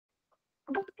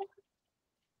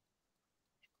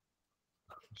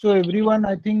So everyone,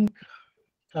 I think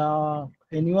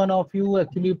any one of you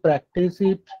actually practice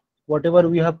it, whatever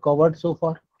we have covered so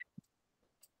far?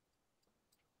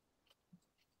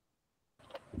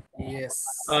 Yes.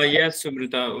 Yes,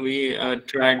 Subrita, we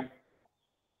tried.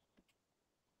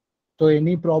 So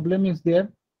any problem is there?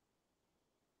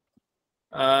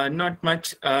 Not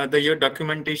much. Your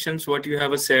documentations, what you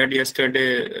have said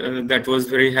yesterday, that was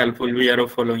very helpful. We are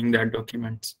following that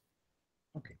documents.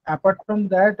 Okay. Apart from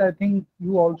that, I think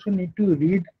you also need to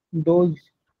read those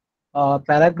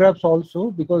paragraphs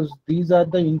also, because these are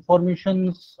the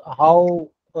informations how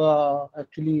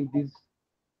actually these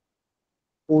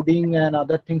coding and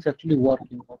other things actually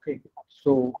working. Okay,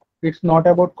 so it's not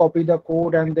about copy the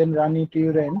code and then run it to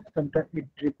your end. Sometimes it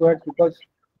requires, because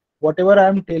whatever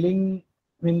I'm telling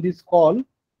in this call,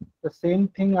 the same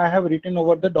thing I have written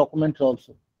over the documents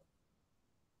also.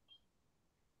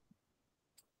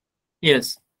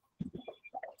 Yes.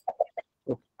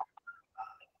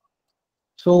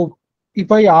 So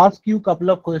if I ask you a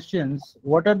couple of questions,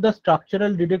 what are the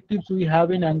structural directives we have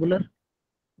in Angular?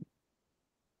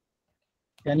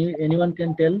 Anyone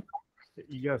can tell?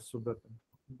 Yes, Subrata.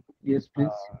 Yes, please.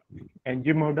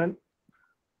 ng model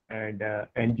and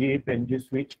ng if, ng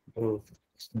switch. So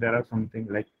there are something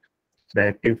like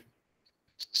directive.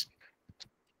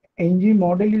 ng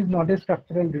model is not a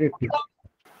structural directive.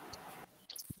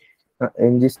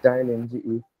 ng style, ng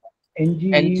if. ng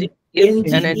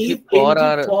If and ng for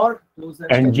are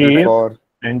ng if,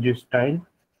 ng style,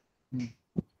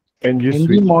 ng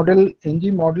switch.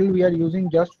 ng model we are using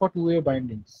just for two-way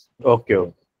bindings. Okay.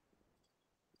 Okay.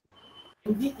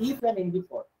 ng if and ng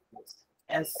for. Yes.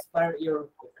 As per your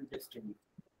testimony,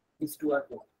 these two are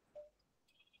good.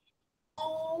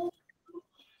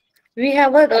 We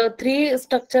have a three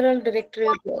structural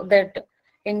directories, that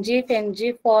ng if,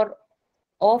 ng for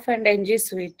off, and ng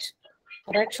switch.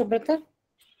 Right, Subrata?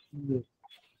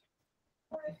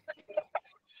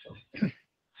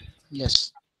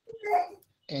 Yes.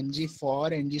 ng for,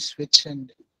 ng switch,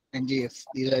 and ngf.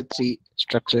 These are three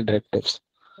structural directives.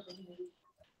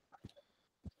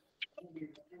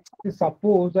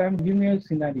 Suppose I am giving you a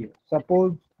scenario.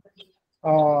 Suppose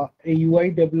a UI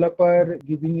developer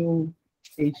giving you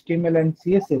HTML and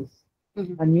CSS,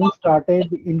 and you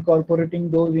started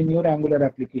incorporating those in your Angular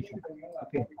application.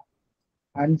 Okay,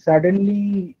 and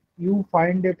suddenly you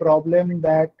find a problem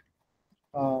that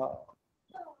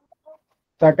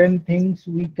certain things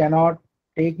we cannot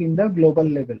take in the global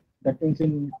level. That means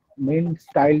in main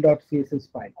style.css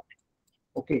file.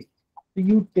 Okay, so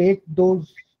you take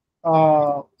those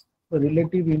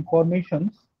relative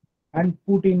informations and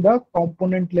put in the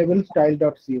component level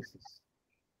style.css.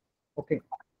 Okay.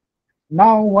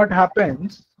 Now what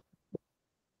happens?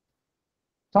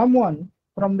 Someone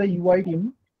from the UI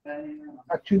team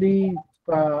actually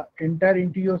enter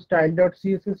into your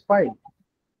style.css file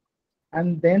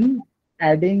and then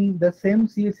adding the same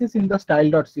CSS in the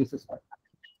style.css file.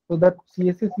 So that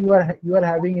CSS you are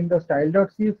having in the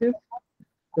style.css,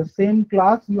 the same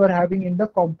class you are having in the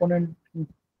component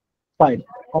file,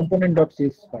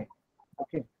 component.css file.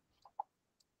 Okay.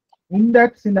 In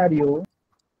that scenario,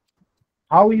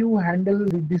 how you handle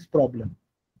this problem?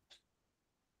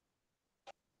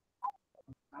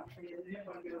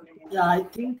 Yeah, I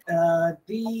think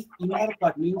the inner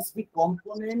part means the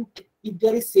component, if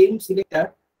there is same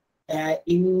selector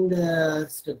in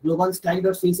the global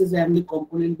style.css and the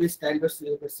component based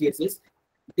style.css,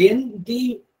 then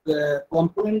the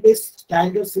component based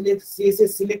style.css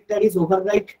selector is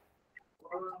override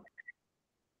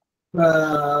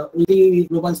with the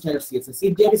global style.css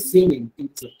if there is same in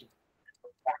selector.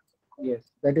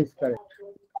 Yes, that is correct.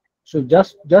 So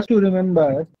just to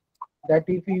remember that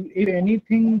if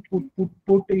anything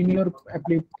put in your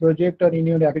project or in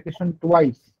your application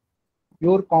twice,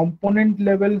 your component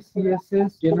level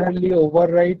CSS generally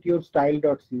overwrite your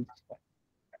style.css.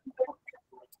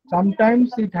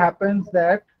 Sometimes it happens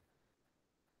that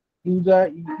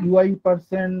user UI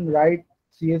person write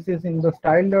CSS in the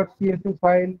style.css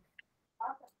file,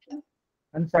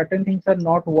 and certain things are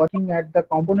not working at the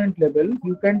component level.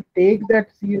 You can take that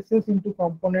CSS into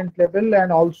component level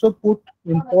and also put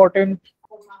important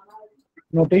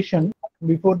notation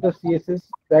before the CSS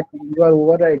that you are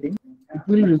overriding. It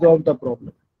will resolve the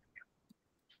problem.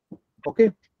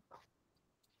 Okay.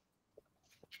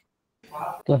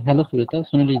 So hello Surita,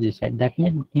 Sunil this side. That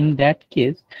means in that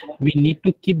case we need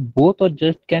to keep both, or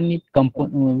just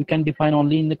we can define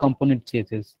only in the component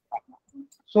CSS.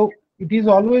 So it is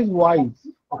always wise.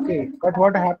 Okay, but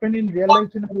what happened in real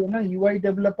life scenario, UI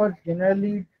developers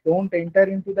generally don't enter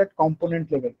into that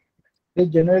component level. they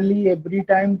generally every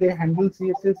time they handle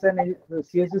CSS and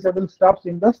CSSable stuffs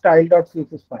in the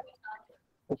style.css file.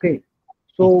 Okay.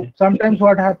 So Okay. sometimes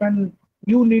what happens,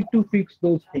 you need to fix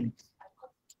those things.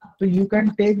 So you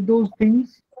can take those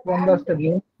things from the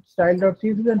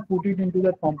style.css and put it into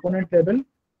the component level,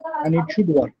 and it should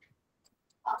work.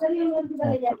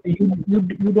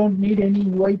 You don't need any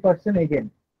UI person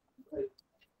again.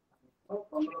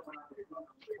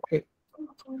 Okay.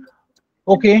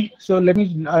 Okay. So let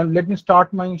me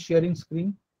start my sharing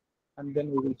screen, and then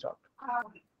we will start.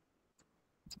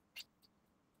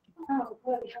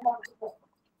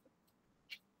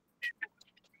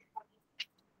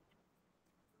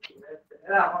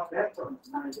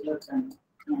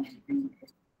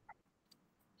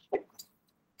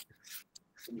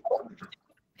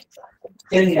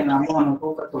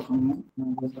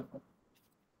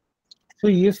 So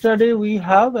yesterday we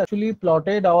have actually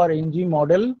plotted our NG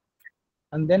model,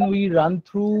 and then we run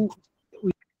through.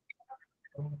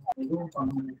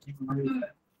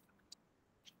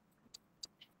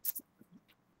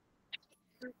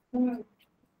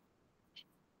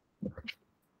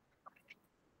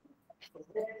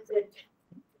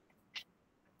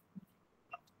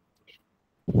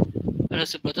 Hello,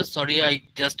 Subrata. Sorry, I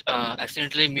just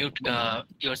accidentally mute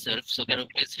yourself. So can you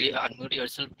please unmute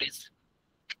yourself, please?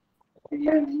 Hi,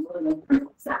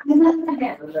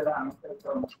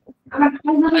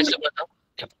 Subrata.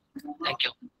 Yeah. Thank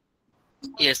you.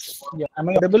 Yes. Yeah, am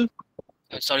I audible?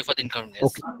 Sorry for the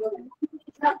inconvenience.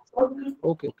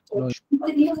 Okay. No issue.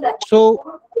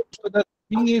 So the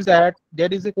thing is that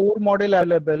there is a core model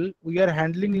available. We are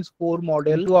handling this core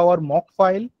model to our mock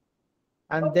file,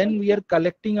 and then we are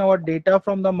collecting our data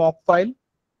from the mock file,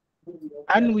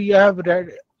 and we have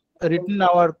written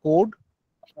our code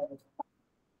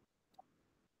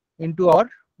into our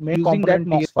using that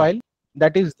mock file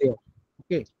that is there.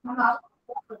 Okay.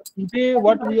 Today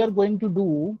what we are going to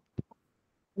do,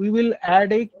 we will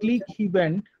add a click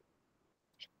event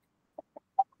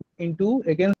into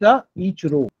against the each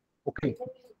row. Okay.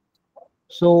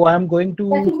 So I am going to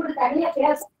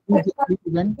use the click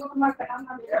event,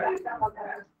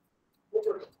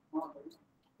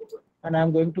 and I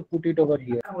am going to put it over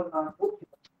here.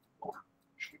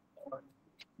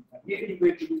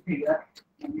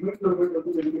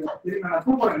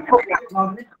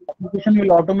 Application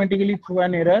will automatically throw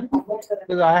an error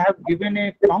because I have given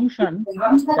a function.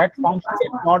 That function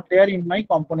is not there in my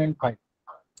component file.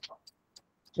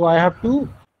 So I have to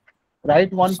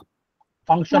write one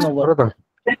function over.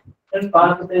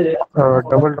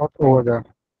 Double dot over there.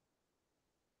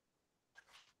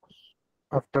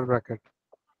 After bracket.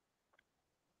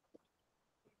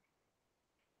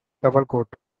 Double quote.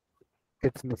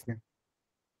 It's missing.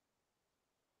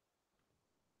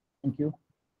 Thank you.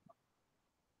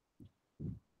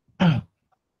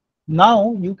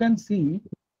 Now you can see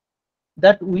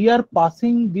that we are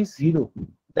passing this hero,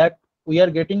 that we are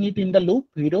getting it in the loop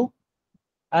hero,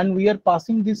 and we are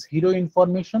passing this hero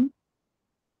information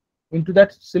into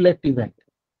that select event.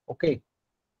 Okay.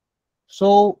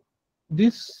 So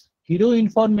this hero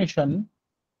information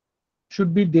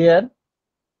should be there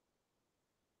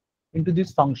into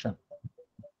this function.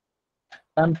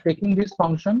 I'm taking this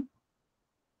function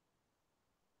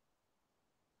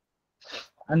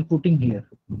and putting here.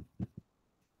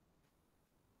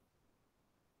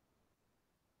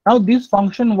 Now this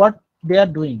function, what they are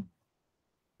doing,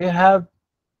 they have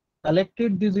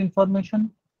collected this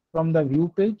information from the view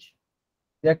page.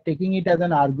 They are taking it as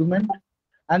an argument,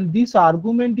 and this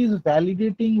argument is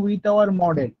validating with our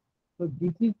model. So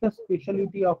this is the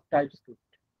specialty of TypeScript.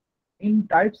 In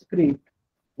TypeScript,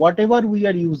 whatever we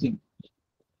are using,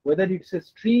 whether it's a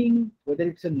string, whether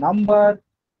it's a number,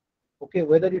 okay,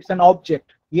 whether it's an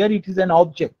object, here it is an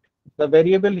object. The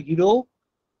variable hero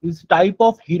is type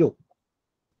of hero.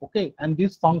 Okay, and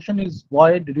this function is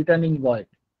void, returning void.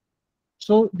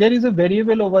 So there is a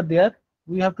variable over there.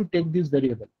 We have to take this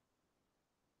variable.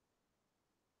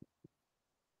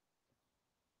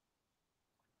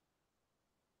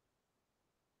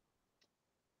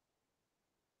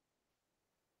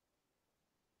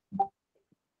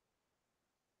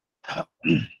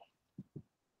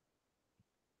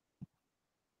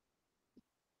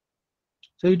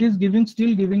 So it is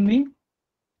still giving me.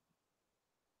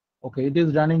 Okay, it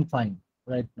is running fine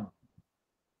right now.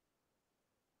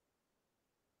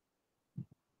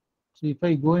 So if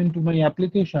I go into my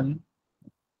application,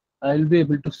 I'll be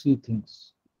able to see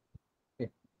things. Okay.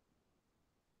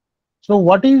 So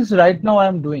what is right now I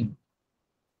am doing?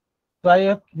 So I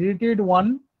have created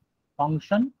one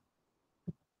function.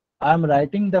 I am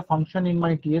writing the function in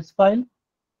my TS file.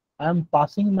 I am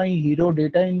passing my hero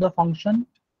data in the function.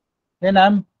 Then I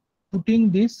am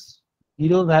putting this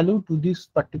hero value to this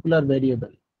particular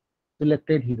variable,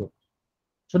 selected hero.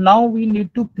 So now we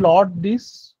need to plot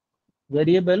this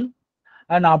variable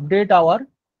and update our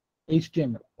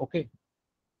HTML. Okay.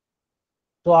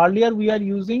 So earlier we are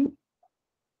using,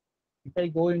 if I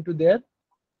go into there,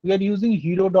 we are using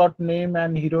hero.name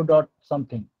and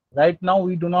hero.something. Right now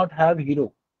we do not have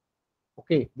hero.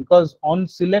 Okay, because on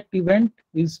select event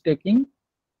is taking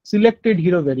selected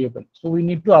hero variable. So we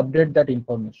need to update that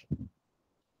information.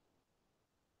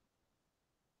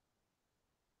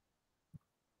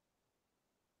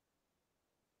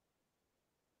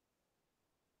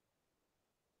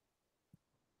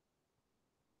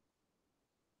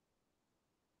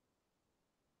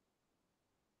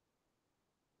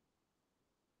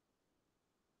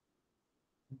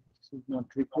 This is not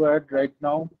required right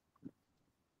now.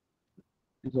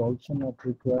 Is also not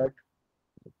required.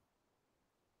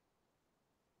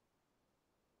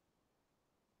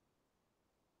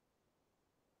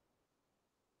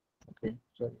 Okay,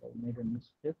 sorry, I made a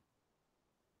mistake.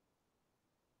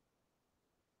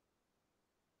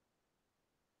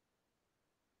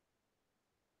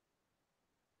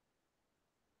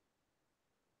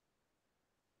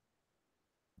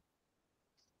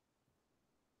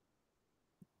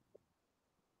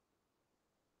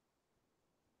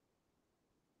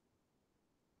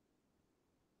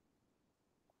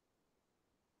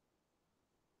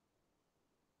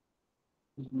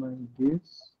 Remove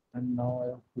this, and now I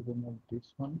have to remove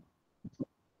this one.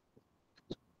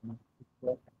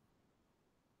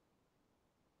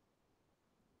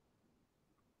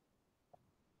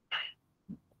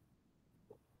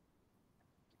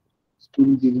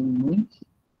 Still giving me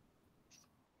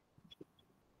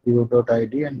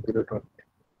hero.id and hero.name.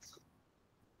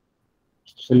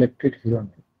 Selected hero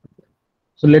name.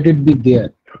 So let it be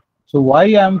there. So why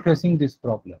I am facing this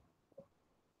problem?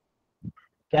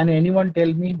 Can anyone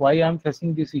tell me why I am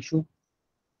facing this issue?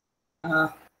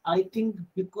 I think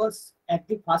because at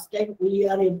the first time we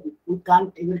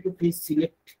can't able to face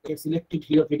select a selected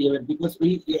hero variable because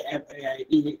we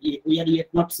are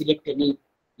yet not select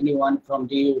anyone from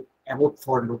the above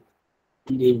for loop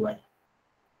in the UI.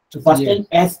 So first time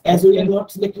as we are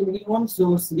not selected anyone,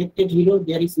 so selected hero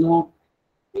there is no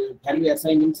value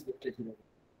assigned in selected hero.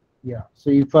 Yeah. So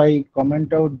if I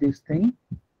comment out this thing,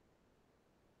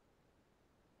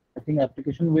 I think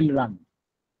application will run.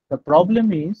 The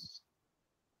problem is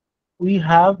we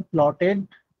have plotted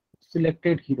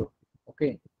selected hero.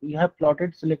 Okay, we have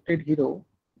plotted selected hero,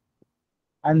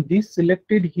 and this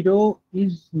selected hero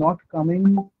is not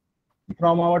coming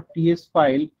from our TS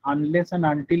file unless and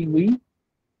until we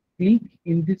click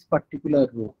in this particular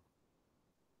row.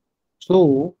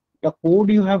 So the code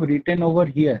you have written over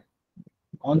here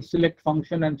on select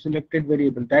function and selected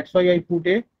variable, that's why I put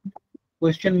a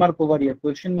question mark over here.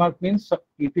 Question mark means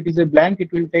if it is a blank,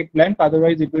 it will take blank,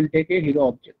 otherwise it will take a hero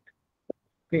object.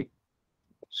 Okay,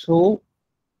 so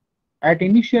at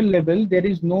initial level there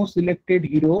is no selected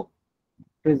hero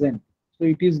present, so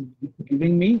it is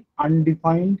giving me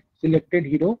undefined selected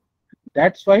hero.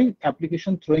 That's why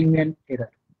application throwing me an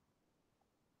error.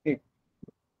 Okay,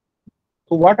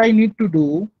 so what I need to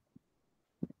do,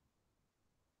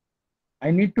 I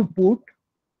need to put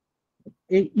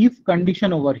a if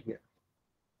condition over here.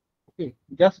 Okay,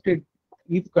 just a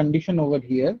if condition over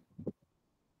here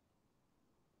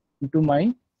into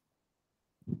my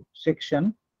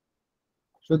section,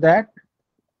 so that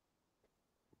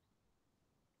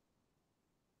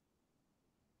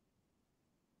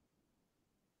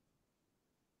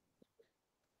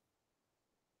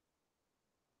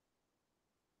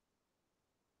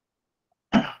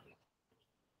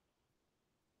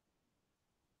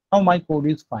now my code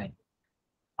is fine.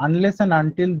 Unless and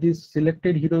until this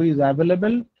selected hero is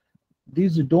available,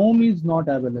 this DOM is not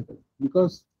available,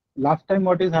 because last time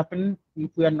what is happening, if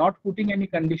we are not putting any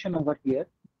condition over here,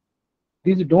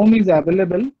 this DOM is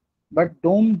available, but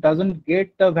DOM doesn't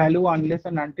get the value unless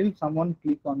and until someone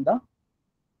click on the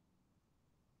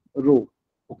row.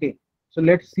 Okay, so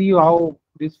let's see how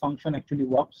this function actually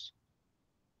works.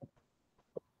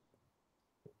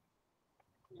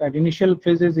 At initial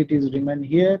phases it is remain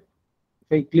here.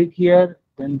 If I click here,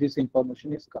 then this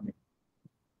information is coming.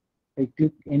 If I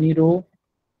click any row,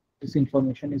 this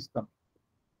information is coming.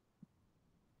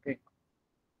 Okay,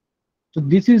 so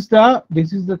this is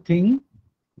the thing.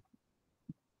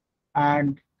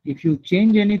 And if you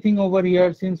change anything over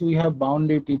here, since we have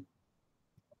bounded it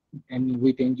and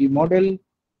with ng model,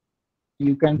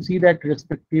 you can see that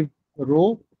respective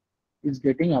row is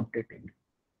getting updated.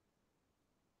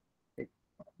 Okay,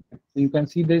 so you can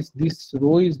see this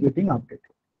row is getting updated.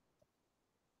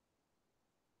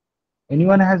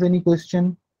 Anyone has any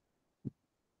question?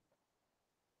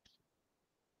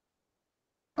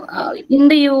 In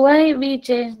the UI, we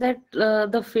changed that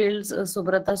the fields,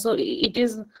 Subrata. So it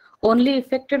is only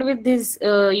affected with this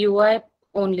UI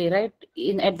only, right?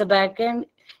 In at the back end,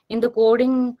 in the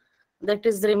coding, that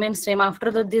is remains same.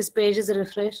 After that, this page is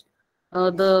refreshed.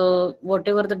 The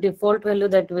whatever the default value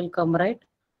that will come, right?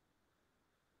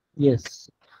 Yes.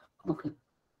 Okay.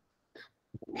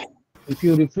 If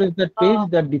you refresh that page,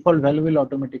 that default value will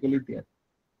automatically there.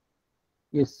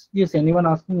 Yes. Yes. Anyone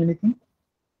asking anything?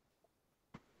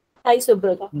 Hi,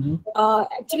 Subrata. Mm-hmm.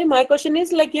 Actually, my question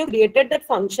is like you created that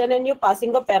function and you're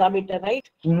passing a parameter, right?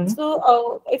 Mm-hmm.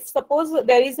 So if suppose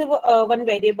there is a one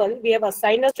variable, we have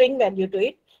assigned a string value to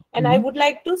it, and I would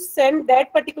like to send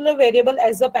that particular variable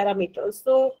as a parameter.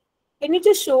 So can you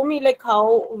just show me like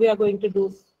how we are going to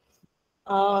do?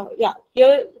 Yeah,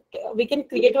 here we can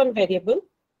create one variable,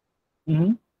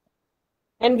 and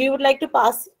we would like to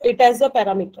pass it as a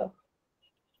parameter.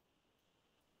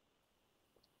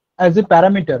 As a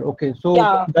parameter, okay. So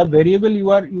Yeah. the variable you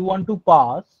want to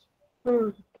pass,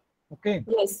 okay.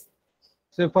 Yes.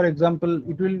 Say for example,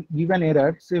 it will give an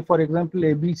error. Say for example,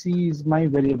 ABC is my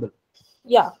variable.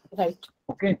 Yeah, right.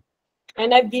 Okay.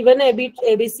 And I've given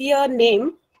ABC a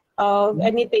name,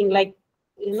 anything like,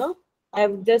 you know,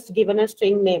 I've just given a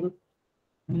string name.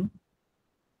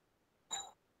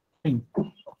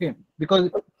 Okay, because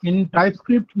in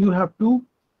TypeScript you have to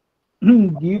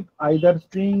give either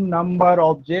string, number,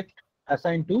 object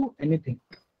assigned to anything.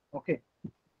 Okay.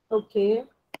 Okay.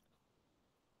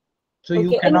 So you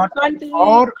Okay, and cannot can't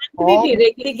we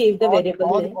directly give the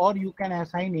variable name? or you can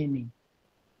assign any.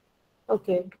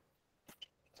 Okay.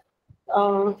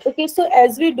 Okay, so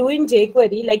as we do in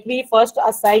jQuery, like we first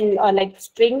assign like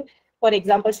string, for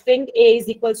example, string A is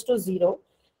equals to 0.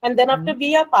 And then after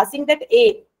we are passing that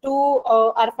A to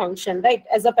our function, right,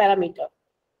 as a parameter.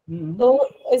 So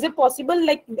is it possible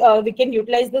like we can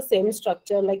utilize the same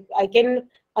structure? Like I can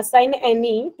assign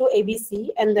any to ABC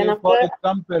and then Say after. for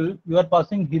example, you are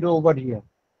passing 0 over here.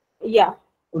 Yeah.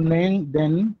 So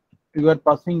then you are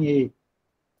passing A.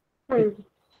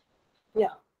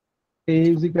 Yeah. A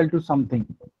is equal to something.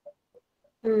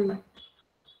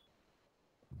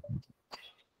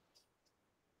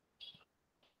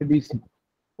 ABC.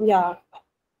 Yeah.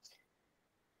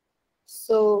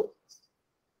 So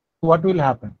what will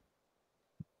happen?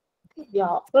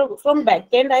 Yeah, from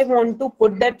backend, I want to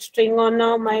put that string on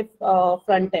my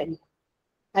front end.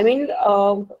 I mean,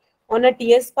 on a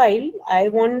TS file, I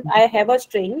have a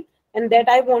string, and that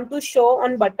I want to show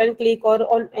on button click or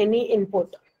on any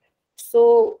input.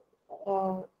 So,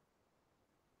 no,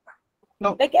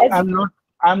 like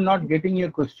I'm not getting your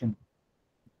question.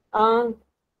 I'm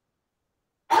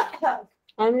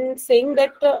saying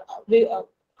that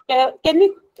can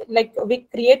we like we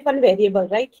create one variable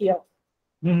right here.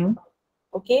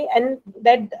 Okay, and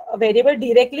that variable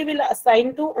directly will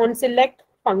assign to onSelect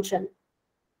function.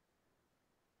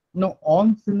 No,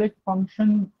 onSelect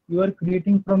function you are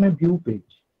creating from a view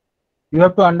page. You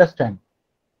have to understand.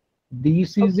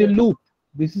 This is a loop.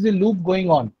 This is a loop going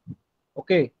on.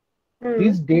 Okay.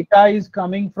 This data is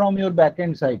coming from your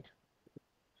backend side.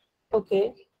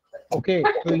 Okay. Okay.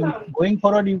 So going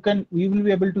forward, we will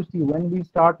be able to see when we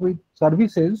start with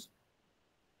services.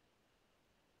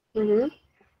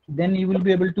 Then you will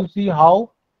be able to see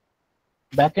how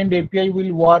backend API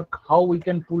will work, how we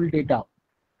can pull data.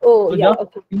 Oh, so yeah.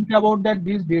 Just think about that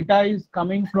this data is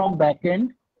coming from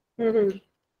backend,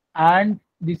 and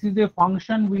this is a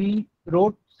function we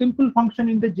wrote, simple function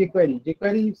in the jQuery.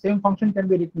 jQuery, same function can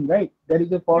be written, right? There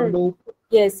is a for loop.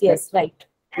 Yes, right.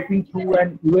 Looking through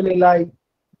an ULLI,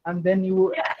 and then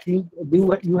you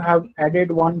have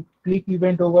added one click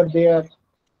event over there.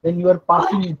 Then you are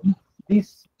passing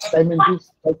this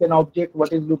like an object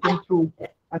what is looking through,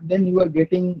 and then you are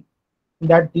getting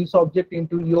that this object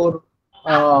into your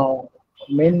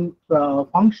main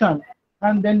function,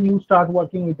 and then you start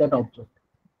working with that object.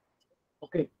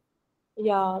 Okay.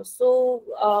 Yeah. So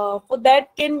for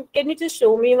that, can you just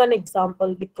show me one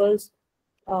example? Because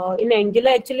in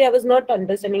Angular, actually, I was not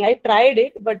understanding. I tried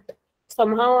it, but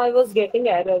somehow I was getting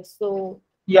errors. So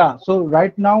yeah. So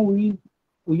right now we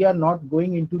are not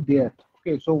going into there.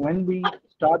 Okay. So when we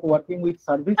start working with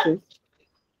services,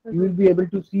 you will be able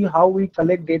to see how we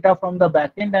collect data from the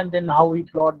backend and then how we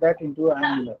plot that into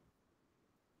Angular.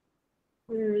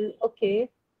 Okay.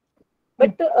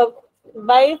 But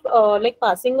by like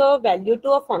passing a value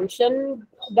to a function,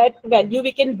 that value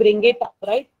we can bring it up,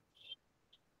 right?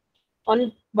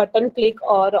 On button click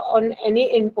or on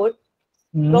any input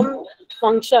from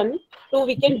function, so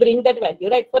we can bring that value,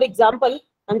 right? For example,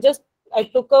 I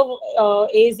took a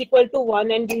is equal to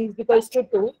 1 and b is equals to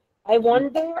 2. I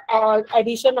want the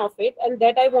addition of it, and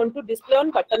that I want to display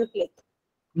on button click.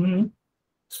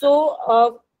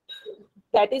 So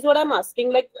that is what I'm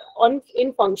asking, like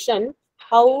in function,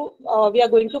 how we are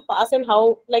going to pass and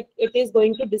how like it is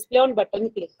going to display on button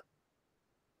click.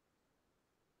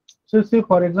 So say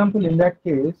for example, in that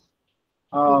case,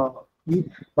 with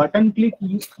button click,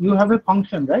 you have a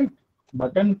function, right?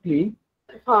 Button click.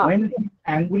 When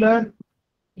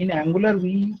in Angular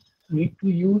we need to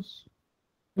use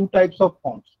two types of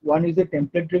forms. One is a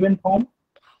template driven form,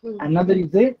 another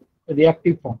is a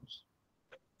reactive forms.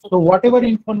 So whatever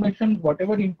information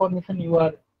you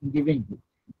are giving,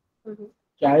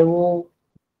 चाहे वो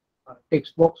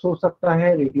text box हो सकता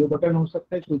है, radio button हो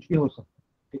सकता है, कुछ भी हो सकता है,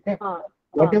 ठीक है?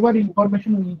 Whatever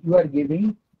information you are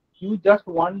giving, you just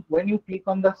want, when you click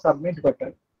on the submit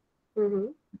button,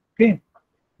 okay?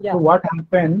 So what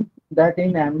happened that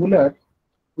in Angular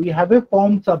we have a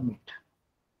form submit.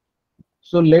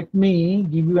 So let me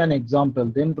give you an example,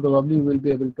 then probably you will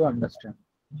be able to understand.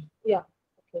 Yeah.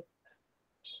 Okay.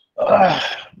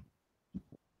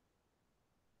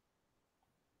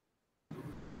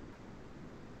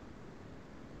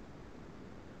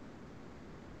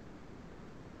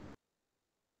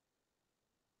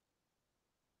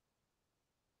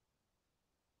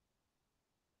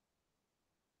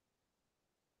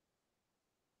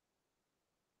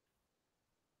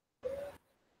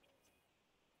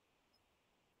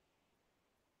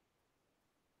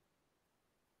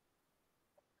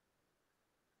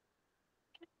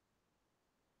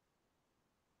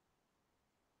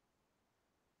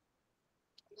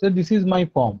 So this is my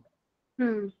form.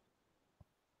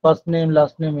 First name,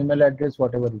 last name, email address,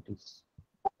 whatever it is.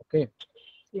 Okay.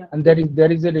 Yeah. And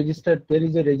there is a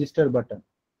register button.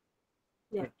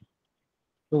 Yeah.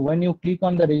 So when you click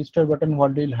on the register button,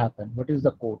 what will happen? What is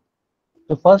the code?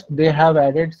 So first they have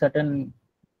added certain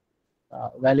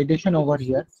validation over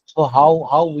here. So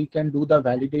how we can do the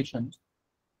validation?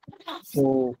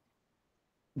 So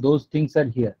those things are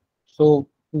here. So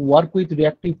to work with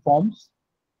reactive forms,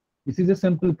 this is a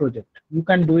simple project. You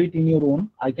can do it in your own.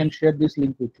 I can share this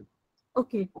link with you.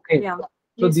 Okay. Okay. Yeah.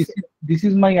 So this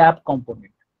is my app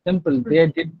component. Simple. They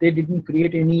didn't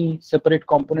create any separate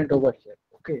component over here.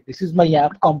 Okay. This is my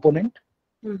app component.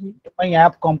 My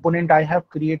app component, I have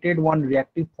created one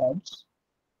reactive forms.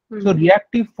 So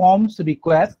reactive forms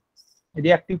require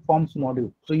reactive forms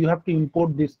module. So you have to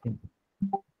import this thing.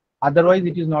 Otherwise,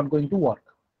 it is not going to work.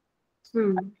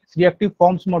 Reactive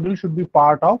forms module should be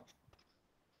part of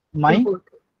my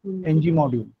ng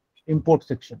module import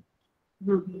section.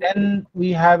 Then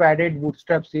we have added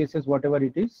Bootstrap CSS, whatever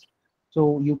it is.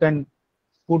 So you can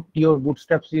put your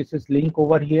Bootstrap CSS link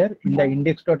over here in the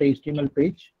index.html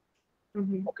page.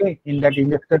 Okay, in that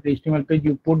index.html page,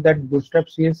 you put that Bootstrap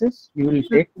CSS, you will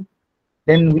take.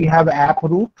 Then we have app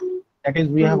root, that is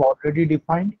we have already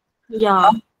defined. Yeah.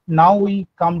 Now we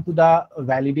come to the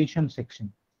validation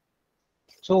section.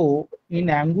 So in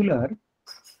Angular,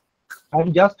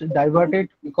 I'm just diverted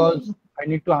because I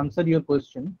need to answer your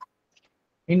question.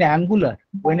 In Angular,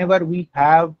 whenever we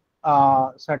have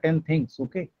certain things,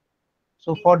 okay.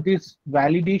 So for this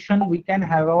validation, we can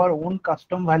have our own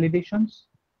custom validations,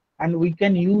 and we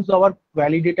can use our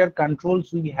validator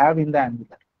controls we have in the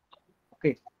Angular.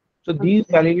 Okay. So these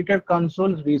validator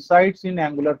controls resides in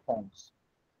Angular forms.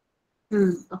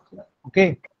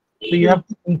 Okay. So you have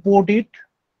to import it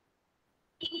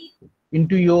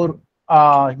into your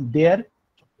there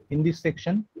in this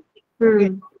section.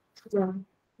 Okay.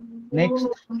 Next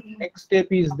step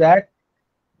is that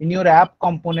in your app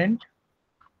component,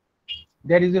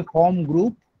 there is a form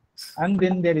group and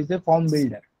then there is a form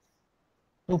builder.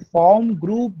 So form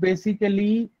group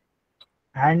basically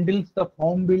handles the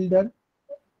form builder.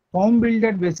 Form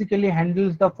builder basically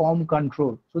handles the form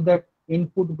control. So that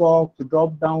input box,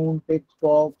 drop down, text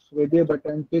box, radio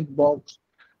button, tick box,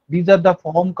 these are the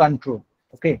form control.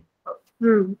 Okay.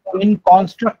 In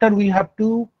constructor, we have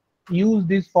to use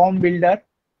this form builder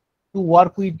to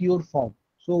work with your form.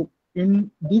 So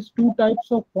in these two types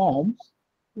of forms,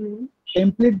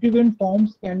 template driven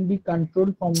forms can be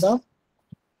controlled from the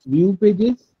view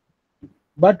pages,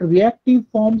 but reactive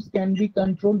forms can be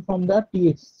controlled from the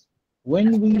TS.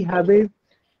 When we have a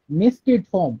nested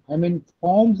form, I mean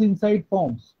forms inside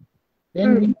forms,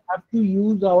 then we have to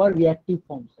use our reactive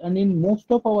forms. And in most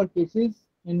of our cases,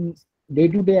 in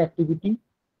day-to-day activity,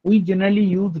 we generally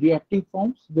use reactive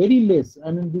forms, very less.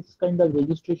 I mean this kind of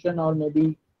registration or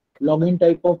maybe login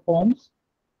type of forms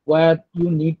where you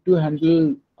need to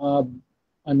handle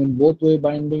I mean both way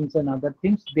bindings and other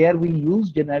things, there we use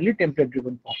generally template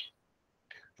driven forms.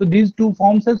 So these two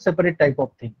forms are separate type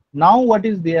of thing. Now what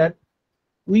is there?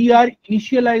 We are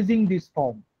initializing this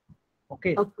form.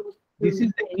 Okay. This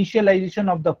is the initialization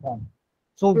of the form.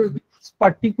 So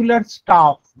particular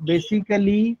staff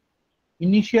basically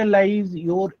initialize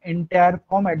your entire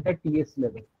form at the TS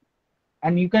level.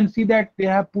 And you can see that they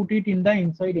have put it in the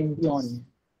inside NG on.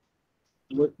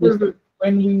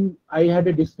 When I had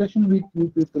a discussion with you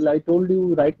people, I told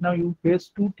you right now you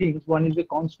face two things. One is a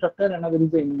constructor, another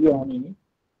is a NG on in it.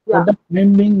 For the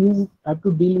time being, you have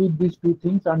to deal with these two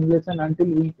things unless and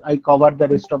until I cover the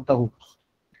rest of the hooks.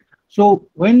 So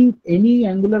when any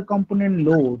Angular component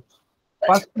loads,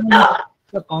 first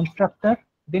the constructor,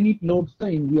 then it loads the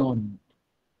NG on it.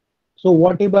 So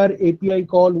whatever API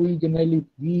call we generally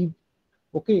give,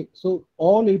 okay, so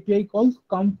all API calls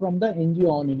come from the NG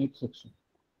on init section.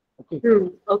 Okay.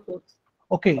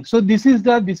 Okay. So this is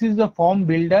the form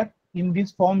builder. In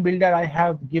this form builder, I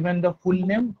have given the full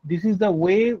name. This is the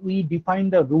way we define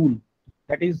the rule.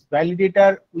 That is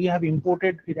validator. We have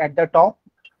imported it at the top.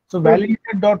 So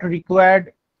validator dot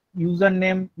required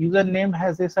username. Username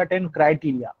has a certain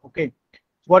criteria. Okay.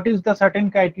 What is the certain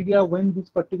criteria when this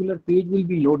particular page will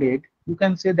be loaded? You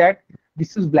can say that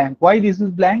this is blank. Why this is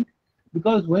blank?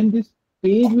 Because when this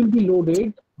page will be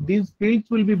loaded, this page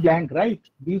will be blank, right?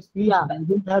 This page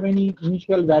doesn't have any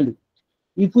initial value.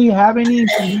 If we have any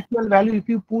initial value, if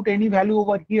you put any value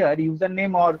over here,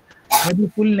 username or maybe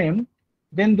full name,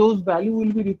 then those value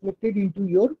will be reflected into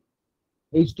your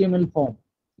HTML form.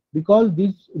 Because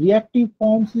this reactive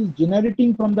forms is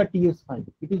generating from the TS file.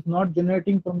 It is not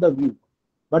generating from the view.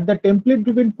 But the template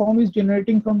driven form is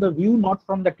generating from the view, not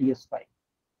from the TS file.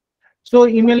 So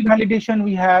email validation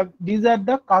we have, these are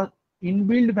the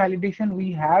inbuilt validation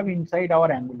we have inside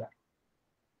our Angular.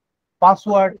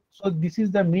 Password, so this is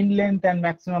the min length and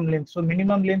maximum length. So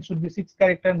minimum length should be 6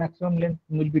 character, maximum length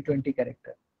will be 20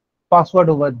 character. Password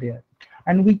over there.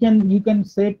 And you can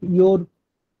set your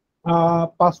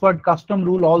password custom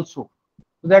rule also,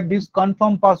 so that this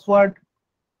confirm password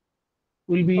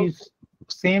will be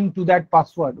same to that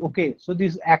password. Okay, so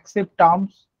this accept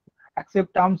terms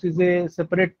is a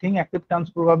separate thing. Accept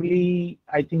terms terms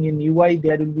I think in UI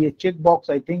there will be a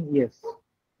checkbox. I think yes,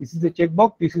 this is a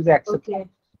checkbox. This is accept.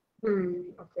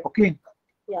 Okay.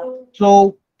 Yeah.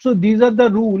 So these are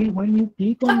the rule. When you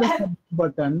click on the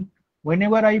button,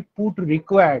 whenever I put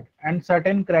required and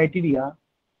certain criteria,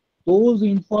 those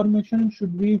information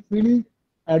should be filled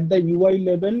at the UI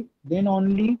level. Then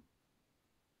only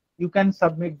you can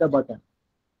submit the button.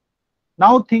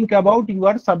 Now think about you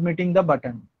are submitting the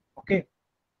button. Okay.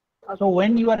 So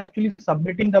when you are actually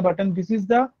submitting the button, this is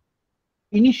the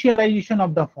initialization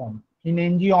of the form. In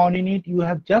NG on init, you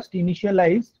have just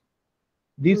initialized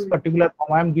this particular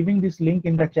form. I am giving this link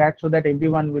in the chat so that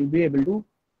everyone will be able to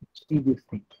see this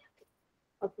thing.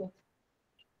 Okay.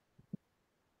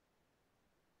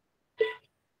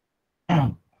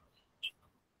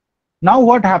 Now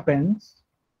what happens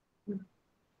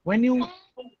when you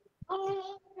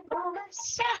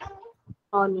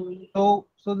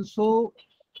so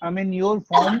I mean your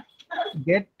form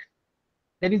there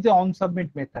is a on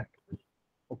submit method.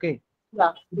 Okay.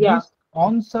 Yeah. This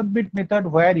on submit method,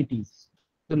 where it is?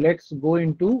 So let's go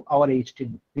into our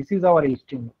HTML. This is our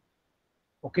HTML.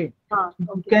 Okay.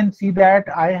 You can see that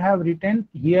I have written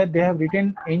here, they have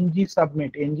written ng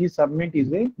submit. Ng submit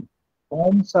is a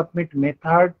form submit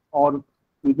method or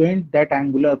event that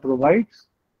Angular provides.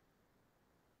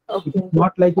 Okay. It's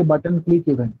not like a button click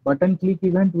event. Button click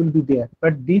event will be there,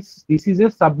 but this is a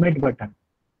submit button.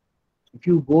 If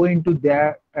you go into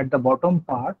there at the bottom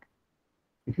part,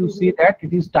 if you see that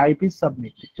it is type is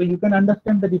submit. So you can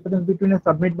understand the difference between a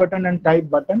submit button and type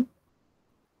button,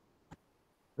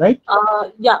 right?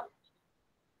 Yeah.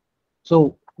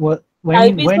 So when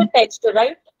Type is the text,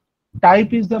 right?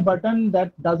 Type is the button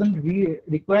that doesn't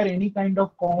require any kind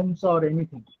of comms or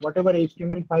anything. Whatever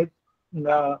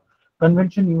HTML5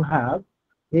 convention you have,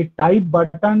 a type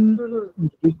button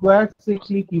requires a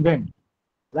click event,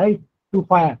 right, to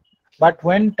fire. But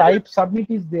when type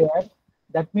submit is there,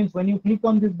 that means when you click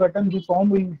on this button, the form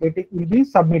will be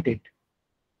submitted.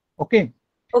 Okay.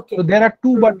 Okay. So there are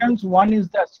two buttons. One is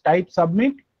the type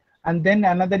submit, and then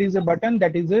another is a button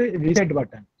that is a reset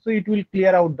button. So it will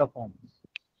clear out the form.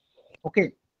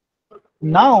 Okay.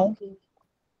 Now,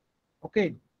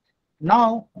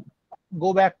 now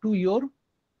go back to your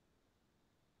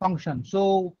function.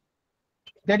 So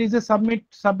there is a submit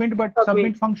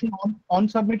function on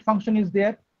submit function is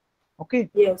there. Okay.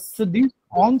 Yes. So this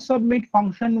on submit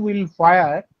function will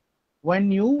fire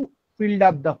when you filled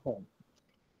up the form.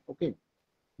 Okay.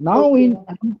 Now in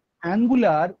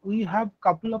Angular we have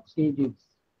couple of stages.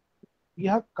 We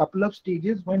have couple of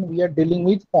stages when we are dealing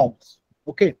with forms.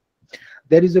 Okay.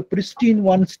 There is a pristine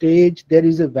one stage, there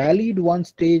is a valid one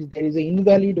stage, there is an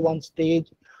invalid one stage.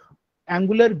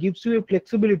 Angular gives you a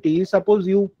flexibility. Suppose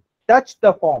you touch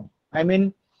the form. I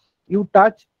mean, you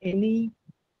touch any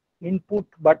input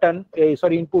button,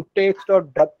 input text or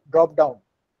drop down.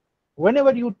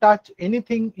 Whenever you touch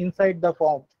anything inside the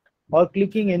form or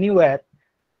clicking anywhere,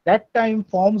 that time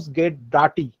forms get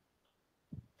dirty.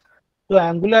 So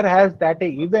Angular has that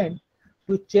event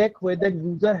to check whether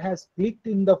user has clicked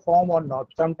in the form or not.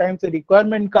 Sometimes a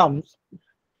requirement comes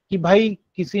कि भाई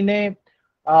किसी ने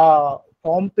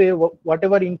form पे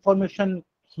whatever information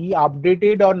he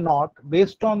updated or not.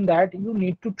 Based on that, you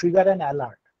need to trigger an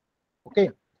alert.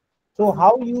 Okay. So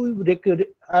how you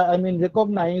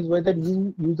recognize whether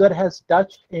user has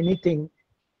touched anything,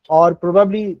 or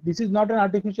probably this is not an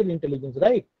artificial intelligence,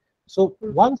 right? So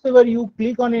once ever you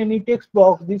click on any text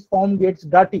box, this form gets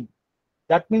dirty.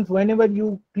 That means whenever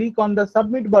you click on the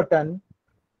submit button,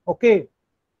 okay,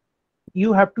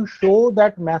 you have to show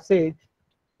that message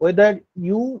whether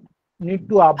you need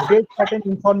to update certain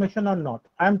information or not.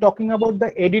 I'm talking about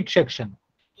the edit section.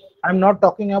 I'm not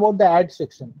talking about the add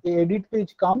section. The edit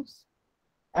page comes,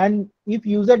 and if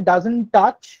user doesn't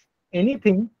touch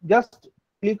anything, just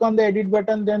click on the edit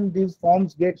button, then these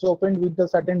forms gets opened with the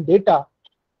certain data,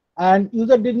 and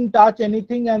user didn't touch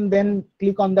anything, and then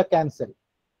click on the cancel.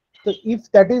 So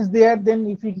if that is there, then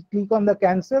if you click on the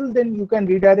cancel, then you can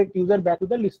redirect user back to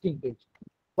the listing page.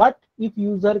 But if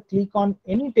user click on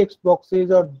any text boxes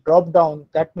or drop down,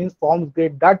 that means forms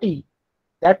get dirty.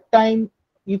 That time,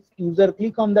 if user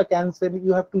click on the cancel,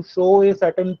 you have to show a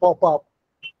certain pop-up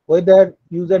whether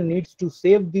user needs to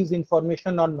save this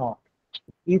information or not.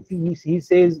 If he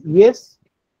says yes,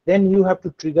 then you have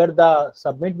to trigger the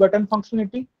submit button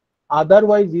functionality.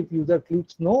 Otherwise, if user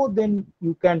clicks no, then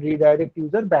you can redirect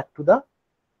user back to the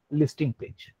listing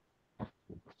page.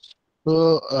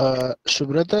 So,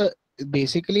 Subrata,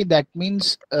 basically that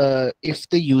means if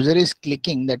the user is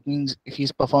clicking, that means if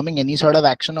he's performing any sort of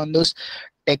action on those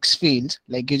text fields,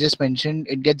 like you just mentioned,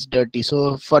 it gets dirty.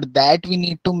 So for that, we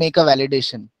need to make a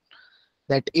validation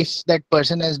that if that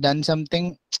person has done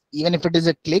something, even if it is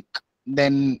a click,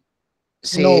 then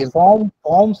save. No,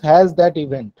 forms has that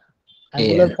event.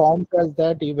 Angular forms has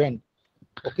that event.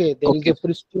 Okay, there is a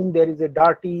pristine, there is a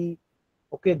dirty,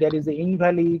 okay, there is a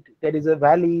invalid, there is a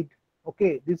valid.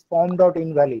 Okay, this form dot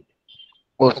invalid.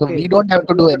 Oh, so we don't have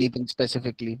to do anything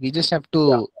specifically. We just have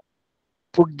to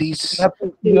put these. You have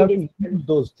to use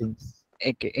those things.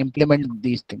 Okay, implement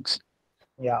these things.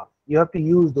 Yeah, you have to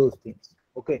use those things.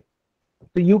 Okay,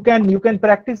 so you can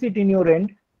practice it in your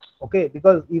end. Okay,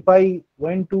 because if I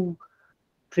went to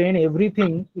train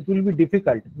everything, it will be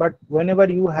difficult. But whenever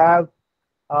you have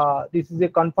this is a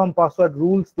confirm password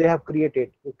rules they have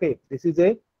created. Okay, this is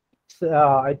a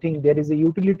I think there is a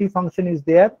utility function is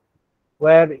there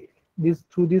where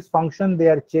through this function they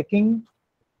are checking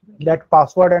that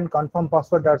password and confirm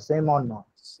password are same or not.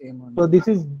 So this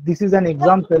is an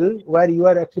example where you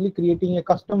are actually creating a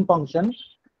custom function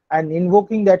and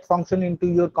invoking that function into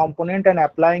your component and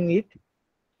applying it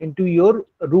into your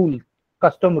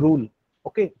custom rule.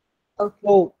 Okay.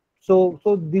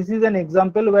 So this is an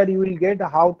example where you will get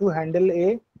how to handle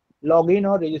a login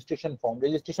or registration form.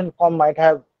 Registration form might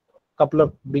have a couple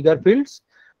of bigger fields.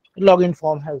 Login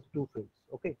form has 2 fields.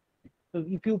 Okay. So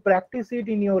if you practice it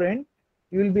in your end,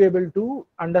 you will be able to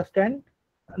understand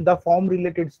the form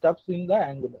related stuff in the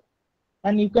Angular.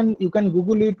 And you can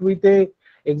Google it with a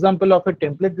example of a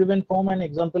template driven form and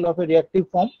example of a reactive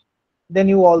form. Then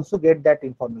you also get that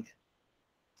information.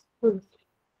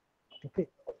 Okay.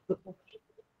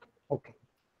 Okay.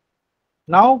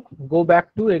 Now go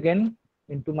back to again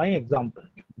into my example.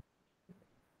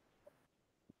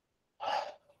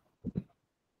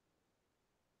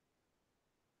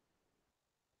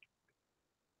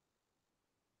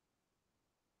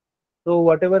 So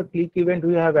whatever click event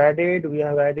we have added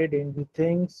in the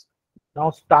things.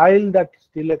 Now style that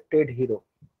selected hero.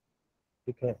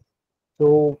 Okay.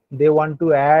 So they want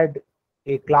to add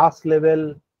a class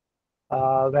level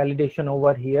validation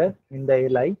over here in the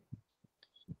LI.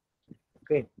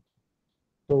 Okay.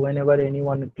 So whenever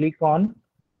anyone click on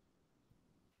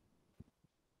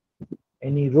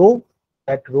any row,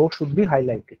 that row should be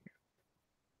highlighted.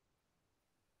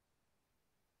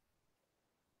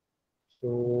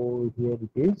 So here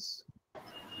it is.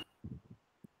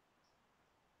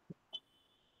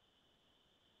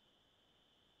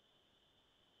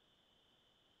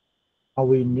 Now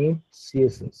we need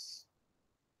CSS.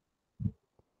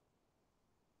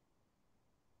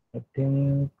 I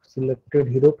think selected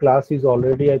hero class is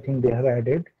already, I think they have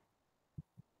added.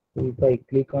 So if I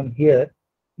click on here,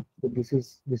 so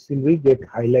this will be get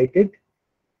highlighted,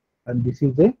 and this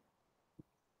is a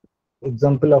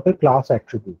example of a class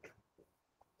attribute.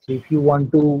 So if you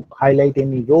want to highlight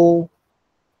any row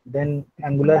Then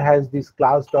Angular has this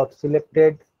class dot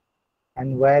selected,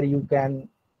 and where you can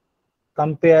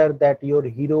compare that your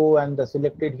hero and the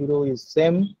selected hero is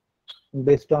same.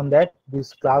 Based on that,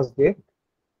 this class get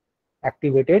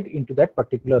activated into that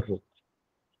particular row.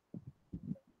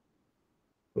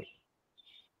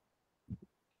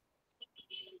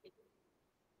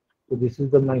 So this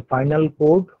is my final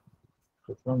code.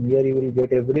 So from here you will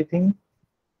get everything.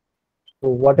 So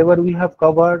whatever we have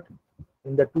covered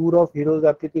in the tour of heroes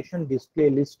application, display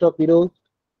list of heroes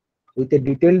with a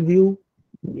detailed view.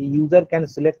 The user can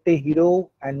select a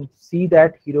hero and see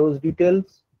that hero's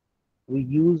details. We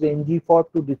use ng for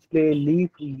to display a leaf.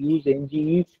 We use ng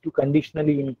if to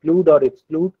conditionally include or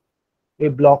exclude a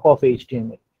block of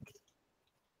HTML.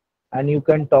 And you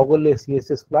can toggle a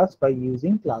CSS class by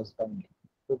using class bind.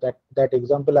 So that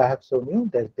example I have shown you,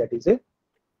 that is a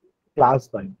class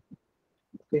bind.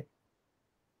 Okay.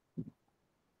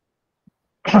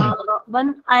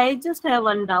 I just have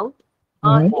one doubt.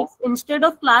 If instead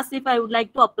of class, if I would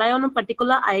like to apply on a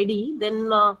particular ID, then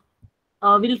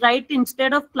we'll write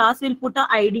instead of class, we'll put a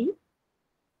ID.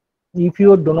 If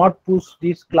you do not push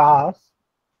this class,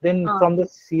 then from the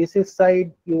CSS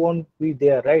side, you won't be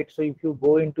there, right? So if you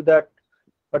go into that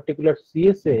particular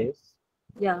CSS,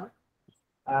 yeah,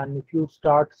 and if you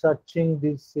start searching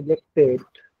this selected,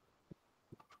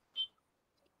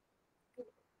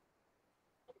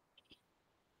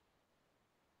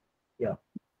 yeah.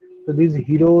 So these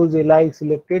heroes li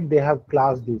selected, they have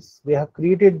class this. They have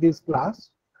created this class,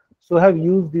 so have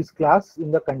used this class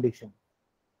in the condition.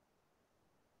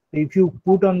 If you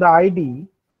put on the ID,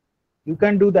 you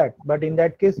can do that, but in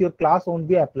that case, your class won't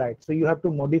be applied. So you have to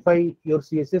modify your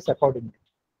CSS accordingly.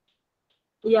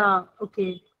 Yeah,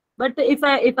 okay. But if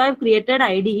I've created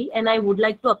ID and I would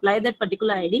like to apply that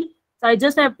particular ID, so I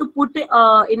just have to put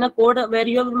in a code where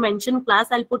you have mentioned class,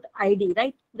 I'll put ID,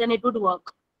 right? Then it would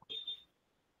work.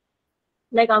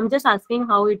 Like I'm just asking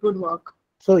how it would work.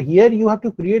 So here you have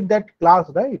to create that class,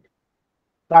 right?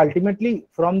 So ultimately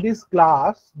from this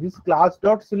class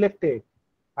dot selected,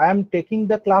 I am taking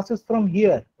the classes from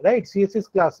here, right?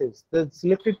 CSS classes, the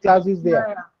selected class is there.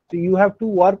 Yeah. So you have to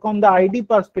work on the ID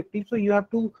perspective. So you have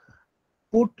to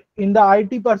put in the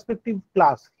ID perspective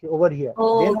class over here.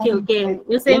 Oh, then okay, only, okay.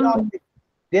 You're saying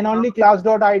then only class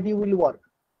dot ID will work.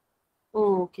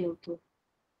 Oh, okay, okay.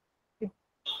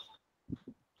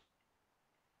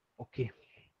 Okay.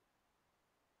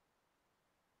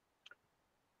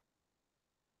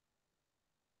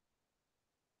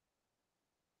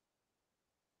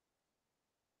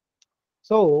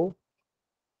 So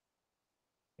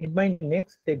in my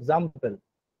next example,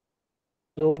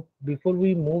 so before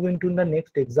we move into the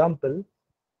next example,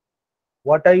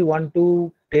 what I want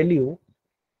to tell you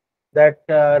that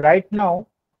right now,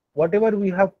 whatever we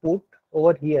have put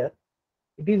over here,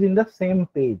 it is in the same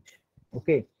page.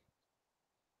 Okay.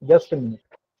 Just a minute.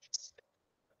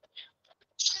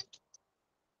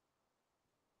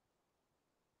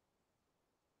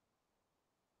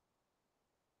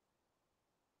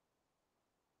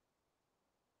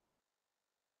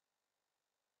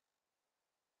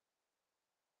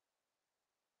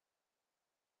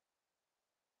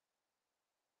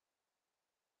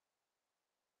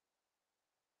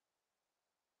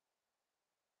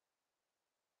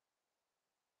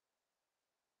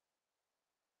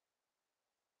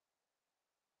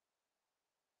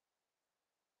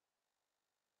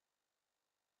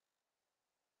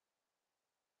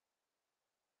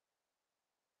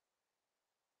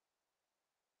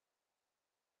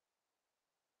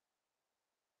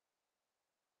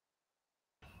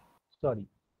 Sorry.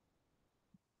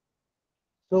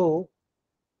 So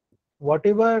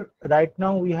whatever right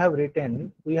now we have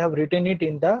written it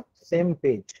in the same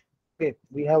page. Okay,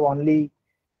 we have only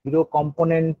hero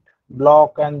component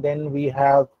block, and then we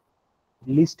have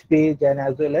list page, and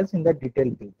as well as in the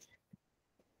detail page.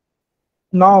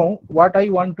 Now what I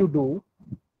want to do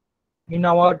in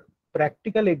our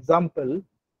practical example,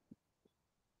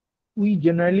 we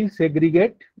generally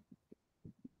segregate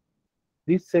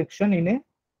this section in a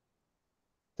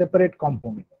separate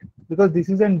component because this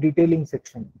is a detailing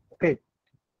section. Okay,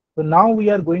 so now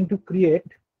we are going to create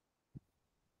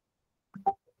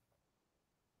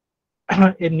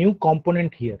a new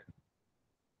component here.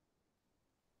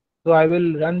 So I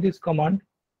will run this command.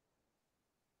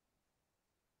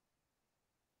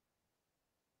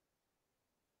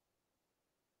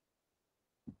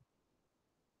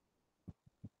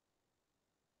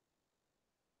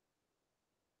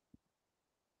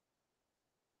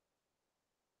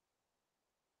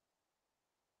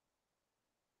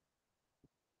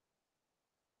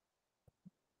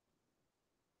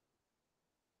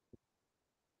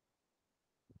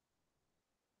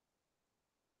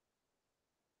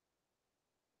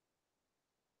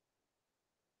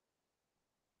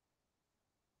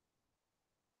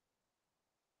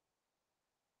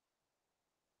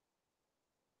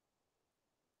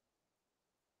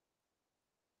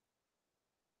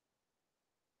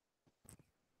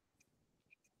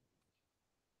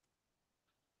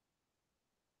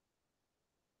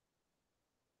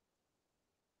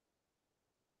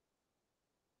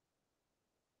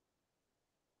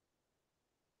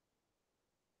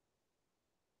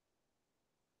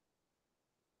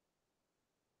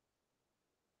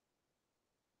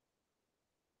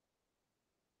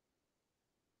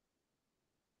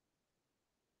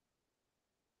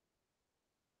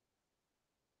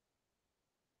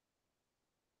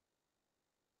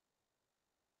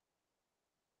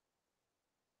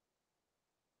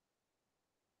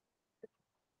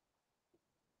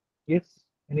 Yes.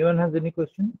 Anyone has any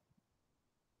question?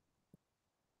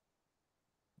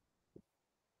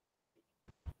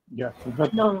 Yeah,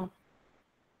 Subrata. No.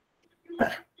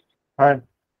 Hi,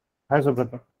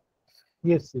 Subrata.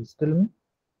 Yes, yes. Tell me.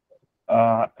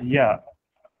 Yeah,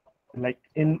 like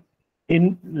in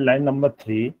line number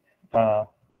 3,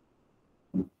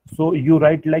 so you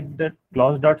write like that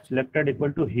clause dot selected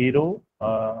equal to hero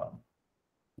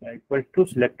equal to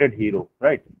selected hero,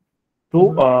 right?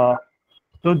 So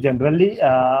so generally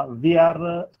we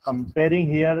are comparing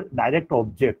here direct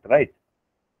object, right?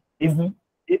 If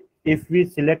if we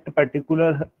select a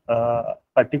particular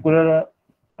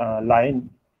line,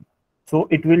 so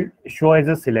it will show as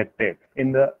a selected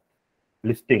in the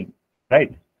listing,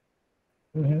 right?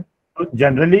 So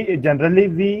generally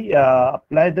we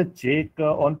apply the check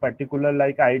on particular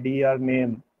like ID or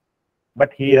name,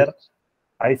 but here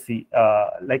I see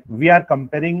like we are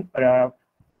comparing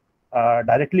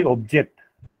directly object,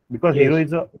 because hero Yes.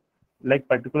 is a like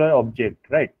particular object,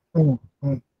 right?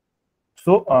 Mm-hmm.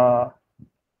 So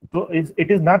so it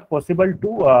is not possible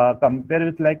to compare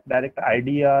with like direct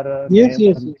ID or Yes, name.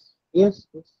 yes, yes, yes,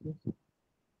 yes, yes.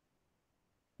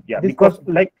 Yeah, It is because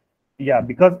possible. like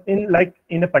because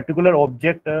in a particular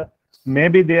object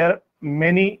maybe there are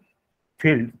many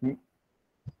fields,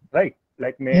 right?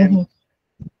 Like name,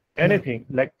 anything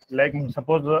like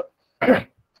suppose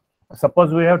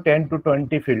suppose we have 10 to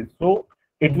 20 fields, so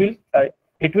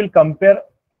it will compare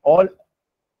all,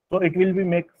 so it will be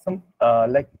make some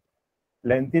like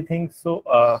lengthy things. So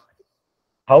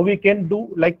how we can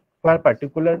do like for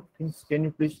particular things, can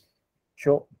you please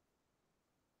show?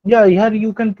 Yeah, here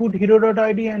you can put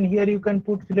hero.id and here you can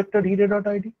put selected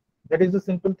hero.id. That is the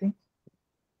simple thing.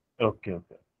 Okay.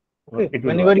 Okay. It will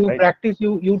Whenever work, you right? practice,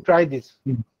 you try this.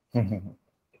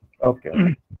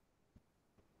 Okay.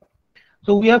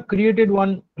 So we have created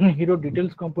one hero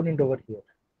details component over here.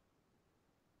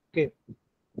 Okay.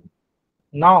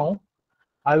 Now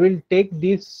I will take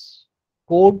this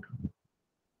code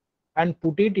and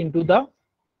put it into the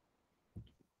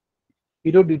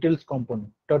hero details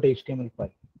component .html file.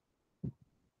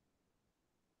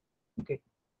 Okay.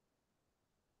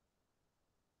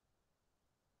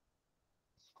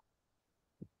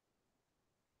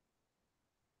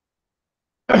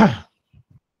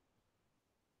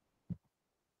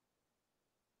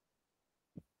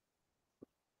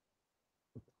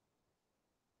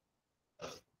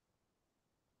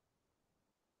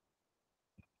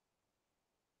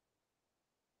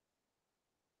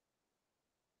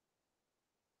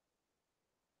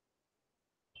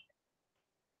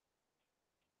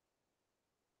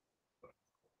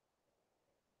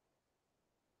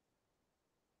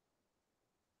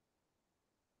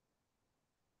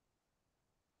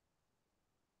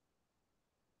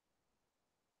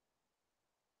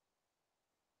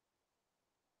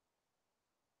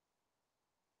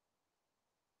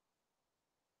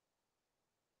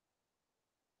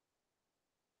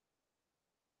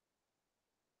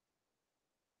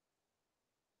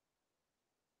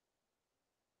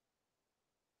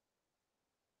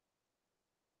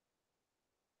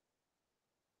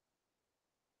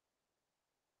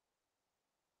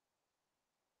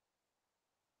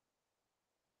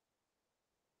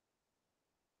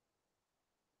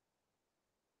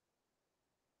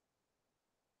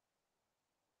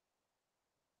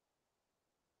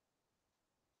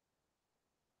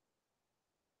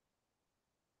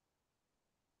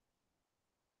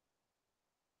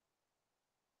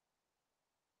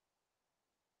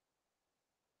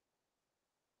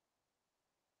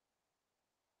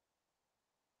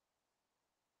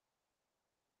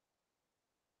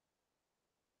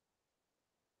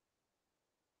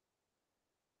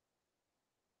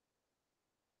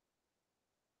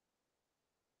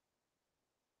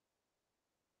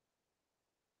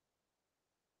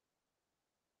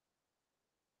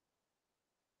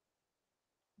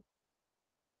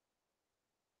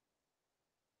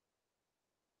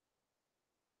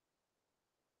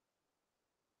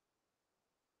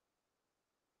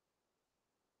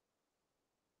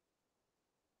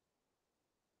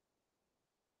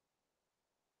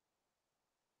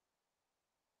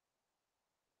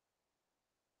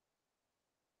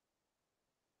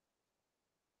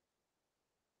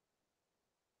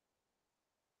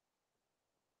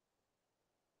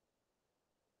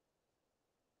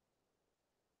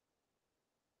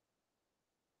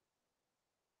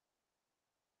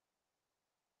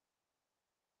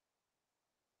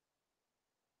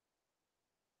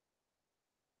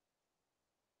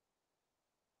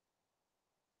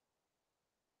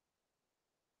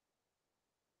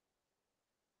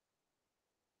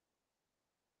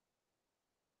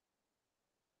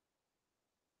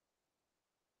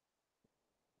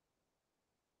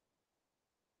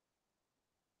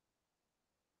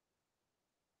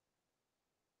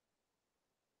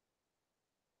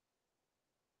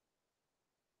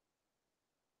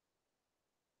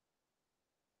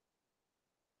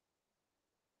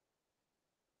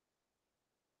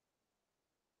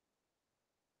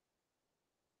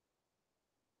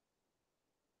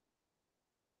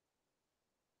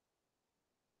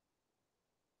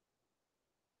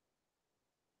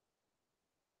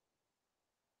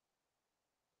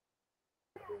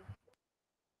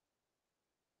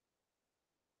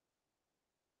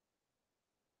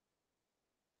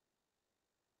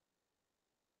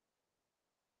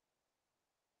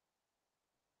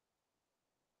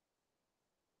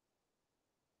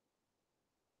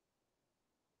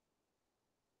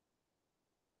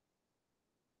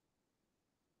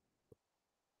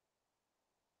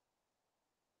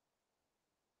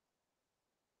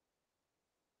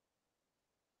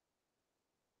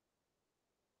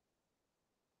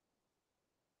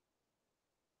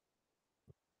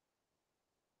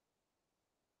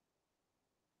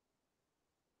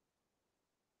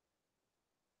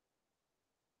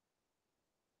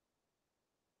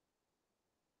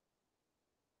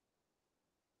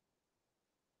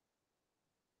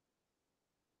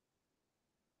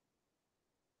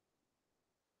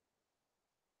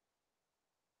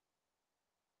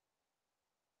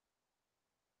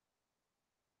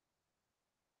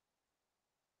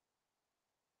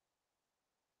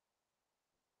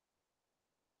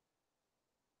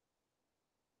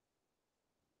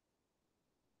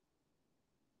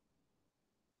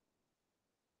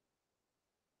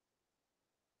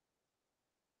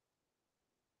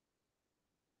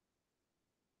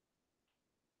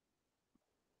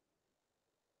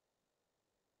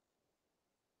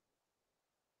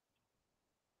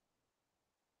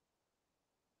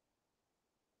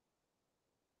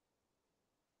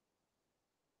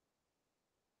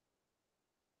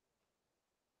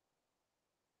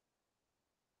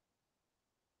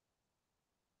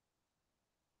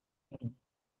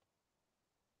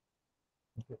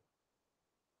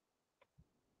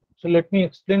 So let me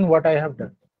explain what I have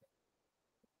done.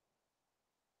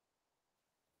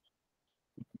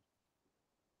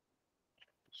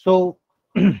 So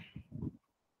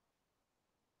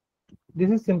this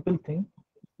is simple thing,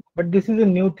 but this is a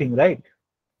new thing, right?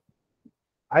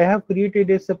 I have created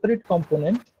a separate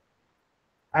component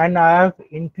and I have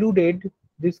included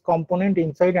this component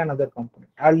inside another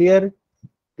component. Earlier,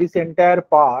 this entire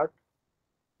part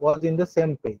was in the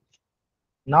same page.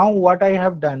 Now what I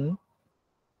have done,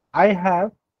 I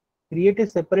have created a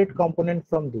separate component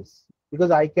from this because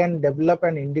I can develop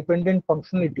an independent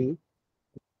functionality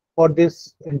for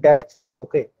this entire.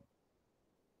 Okay.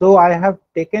 So I have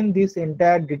taken this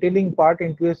entire detailing part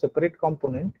into a separate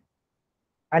component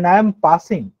and I am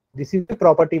passing. This is a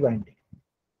property binding.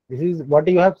 This is what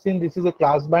you have seen. This is a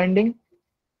class binding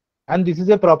and this is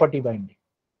a property binding.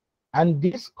 And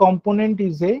this component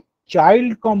is a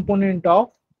child component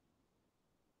of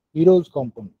heroes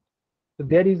component. So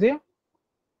there is a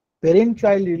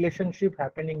parent-child relationship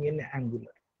happening in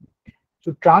Angular.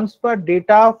 To transfer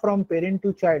data from parent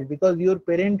to child, because your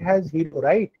parent has hero,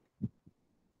 right?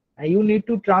 And you need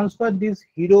to transfer this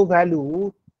hero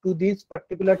value to this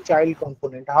particular child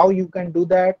component. How you can do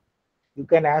that? You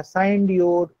can assign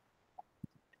your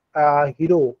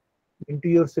hero into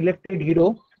your selected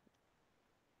hero.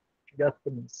 Just a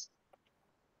minute.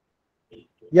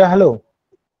 Yeah, hello.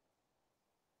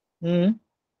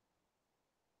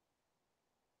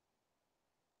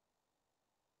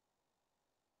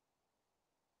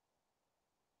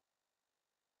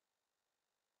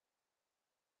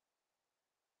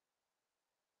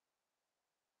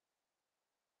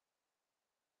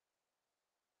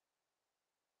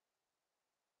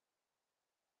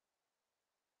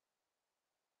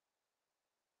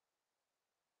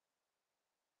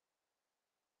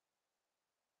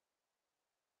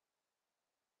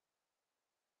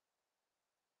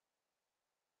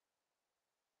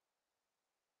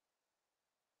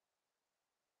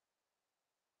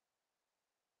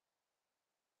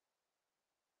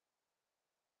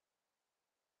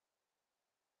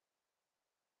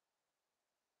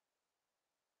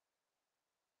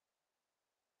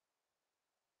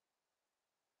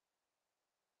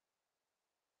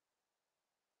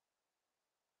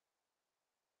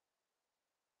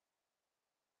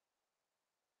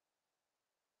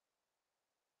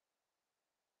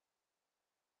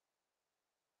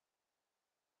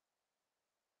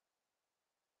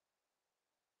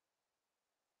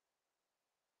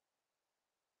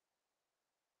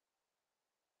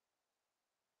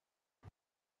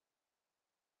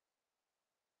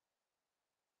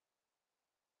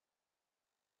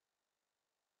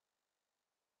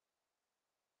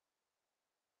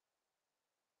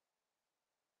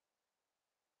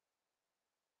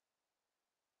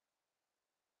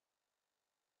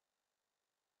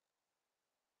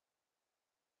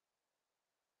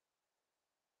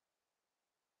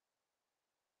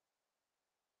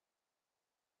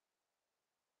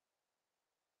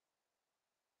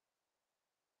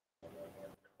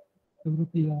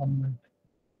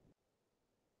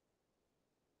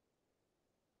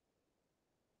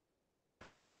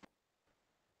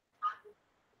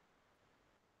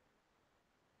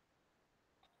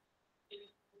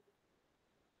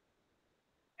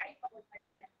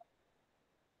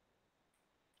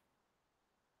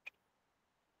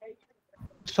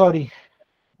 Sorry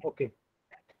okay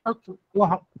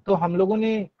तो हम लोगों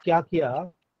ने क्या किया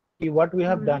कि what we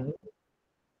have done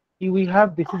कि we have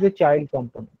this is a child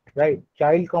component right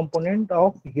child component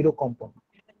of hero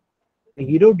component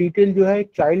hero detail जो है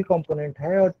एक चाइल्ड कंपोनेंट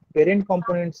है और पेरेंट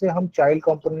कंपोनेंट से हम चाइल्ड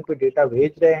कंपोनेंट पे डेटा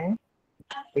भेज रहे हैं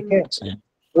ठीक है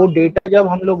वो डेटा जब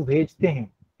हम लोग भेजते हैं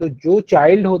तो जो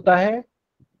चाइल्ड होता है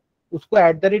उसको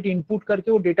 @ इनपुट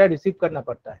करके वो डेटा रिसीव करना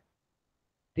पड़ता है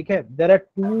ठीक है there are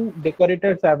 2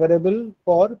 decorators available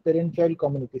for parent child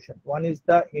communication one is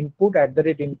the input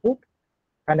 @ input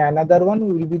and another one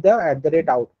will be the @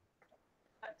 out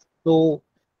तो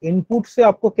इनपुट से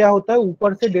आपको क्या होता है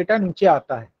ऊपर से डेटा नीचे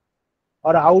आता है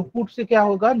और आउटपुट से क्या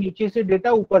होगा नीचे से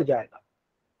डेटा ऊपर जाएगा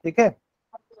ठीक है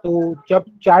तो जब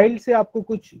चाइल्ड से आपको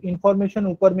कुछ इंफॉर्मेशन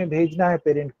ऊपर में भेजना है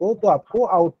पेरेंट को तो आपको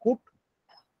आउटपुट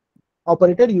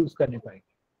ऑपरेटर यूज करने पड़ेंगे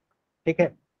ठीक है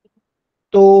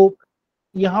तो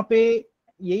यहाँ पे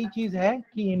यही चीज है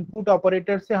कि इनपुट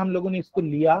ऑपरेटर से हम लोगों ने इसको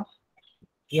लिया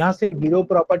यहाँ से हीरो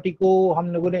प्रॉपर्टी को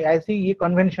हम लोगों ने ऐसे ये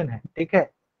कन्वेंशन है ठीक है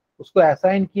उसको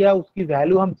असाइन किया उसकी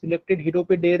वैल्यू हम सिलेक्टेड हीरो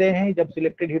पे दे रहे हैं जब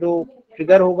सिलेक्टेड हीरो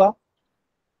ट्रिगर होगा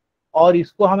और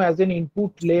इसको हम एज एन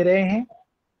इनपुट ले रहे हैं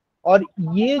और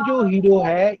ये जो हीरो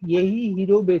है यही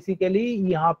हीरो बेसिकली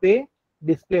यहाँ पे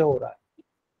डिस्प्ले हो रहा है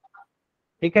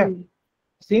ठीक है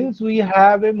since we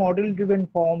have a model driven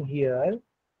form here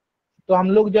तो हम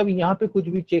लोग जब यहाँ पे कुछ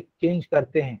भी चेंज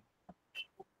करते हैं,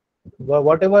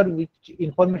 whatever which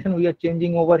information we are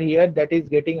changing over here, that is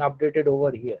getting updated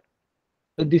over here.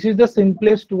 So this is the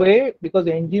simplest way, because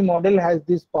NG model has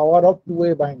this power of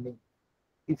two-way binding.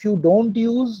 If you don't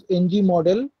use NG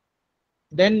model,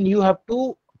 then you have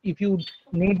to, if you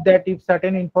need that, if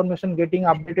certain information getting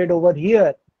updated over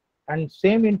here and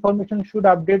same information should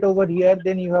update over here,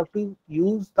 then you have to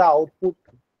use the output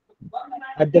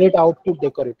output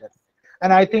decorator.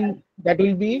 And I think that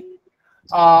will be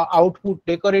output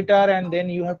decorator, and then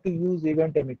you have to use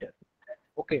event emitter.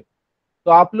 Okay,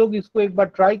 तो आप लोग इसको एक बार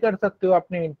try कर सकते हो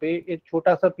अपने इन पे, एक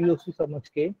छोटा सा POC समझ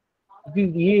के, क्योंकि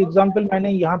ये एग्जांपल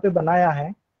मैंने यहाँ पे बनाया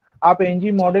है, आप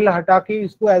NG मॉडल हटा के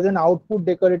इसको एज एन आउटपुट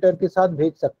डेकोरेटर के साथ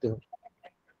भेज सकते हो।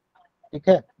 ठीक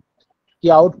है, कि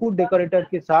आउटपुट डेकोरेटर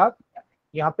के साथ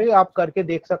यहाँ पे आप करके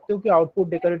देख सकते हो कि आउटपुट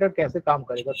डेकोरेटर कैसे काम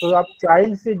करेगा। तो आप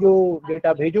चाइल्ड से जो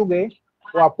डेटा भेजोगे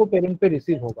वो आपको पेरेंट पे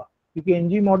रिसीव होगा, क्योंकि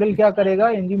एनजी मॉडल क्या करेगा,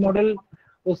 एनजी मॉडल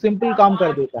वो सिंपल काम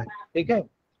कर देता है। ठीक है,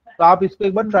 तो आप इसको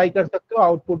एक बार ट्राई कर सकते हो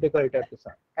आउटपुट डेकोरेटर के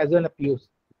साथ एज एन POC।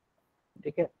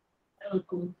 ठीक है,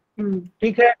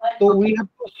 ठीक है, तो we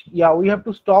have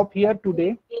to stop here today.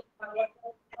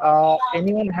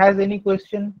 Anyone has any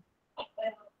question?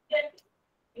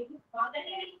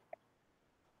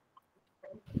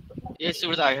 Yes,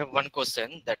 Subrata, I have one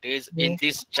question. That is, in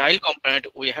this child component,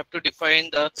 we have to define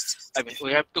the,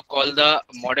 we have to call the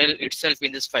model itself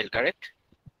in this file, correct?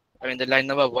 The line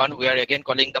number 1, we are again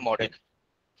calling the model.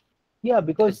 Yeah,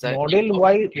 because model,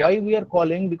 why we are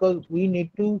calling, because we need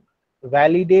to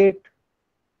validate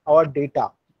our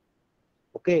data.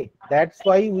 Okay, that's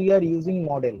why we are using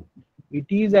model. It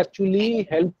is actually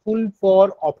helpful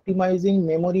for optimizing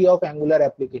memory of Angular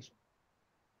application.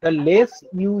 The less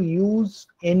you use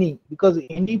any, because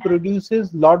any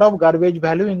produces lot of garbage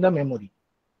value in the memory.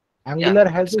 Angular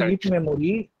has a rich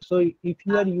memory, so if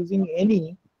you are using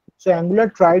any, so Angular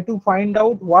try to find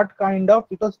out what kind of,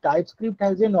 because TypeScript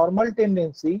has a normal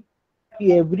tendency,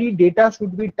 every data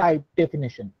should be type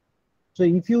definition. So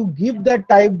if you give that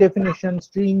type definition,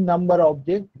 string, number,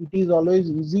 object, it is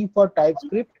always easy for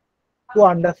TypeScript to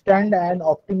understand and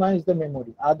optimize the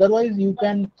memory. Otherwise, you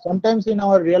can, sometimes in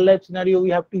our real life scenario, we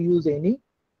have to use any,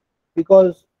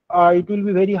 because it will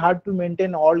be very hard to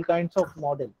maintain all kinds of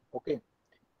model. Okay,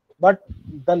 but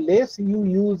the less you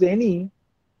use any,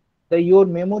 your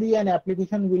memory and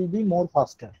application will be more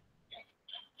faster.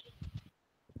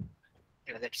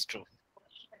 Yeah, that's true.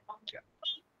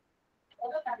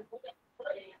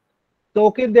 So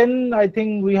okay, then I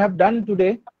think we have done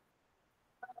today.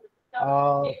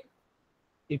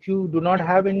 If you do not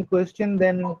have any question,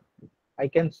 then I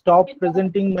can stop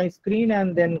presenting my screen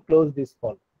and then close this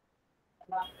call.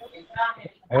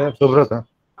 Subrata.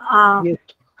 Yes.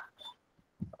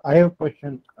 I have a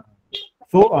question.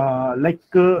 So,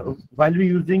 while we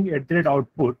using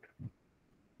 @output,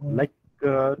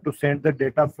 to send the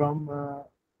data from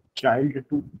child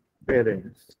to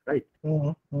parents, right?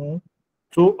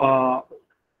 So,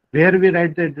 where we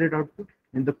write the @output,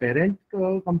 in the parent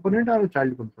component or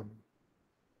child component?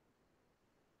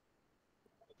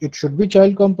 It should be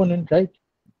child component, right?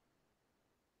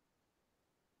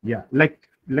 Yeah,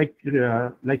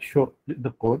 show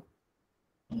the code.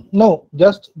 No,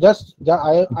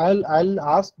 I'll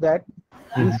ask that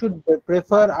you should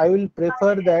prefer. I will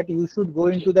prefer that you should go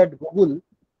into that Google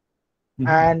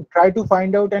and try to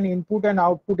find out an input and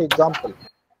output example.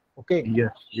 Okay.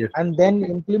 Yes. And then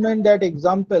implement that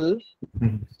example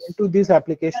into this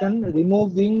application,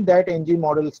 removing that NG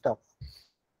model stuff.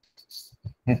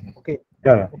 Okay.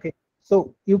 Yeah. Okay.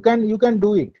 So you can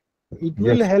do it. It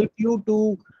will help you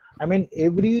to.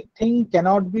 Everything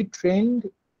cannot be trained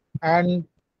and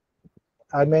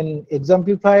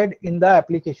exemplified in the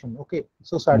application. Okay,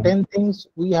 so certain things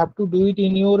we have to do it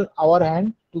in our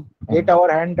hand to get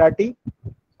our hand dirty.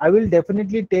 I will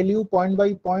definitely tell you point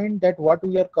by point that what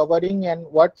we are covering and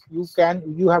what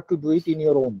you have to do it in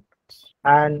your own.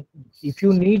 And if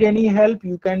you need any help,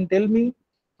 you can tell me.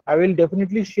 I will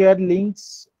definitely share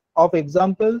links of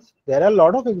examples. There are a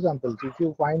lot of examples. If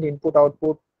you find input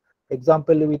output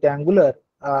example with Angular,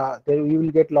 there you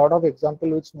will get a lot of example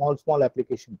with small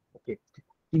application. Okay,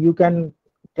 you can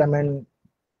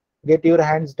get your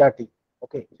hands dirty.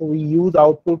 Okay, so we use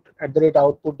output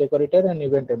 @output decorator and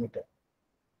event emitter.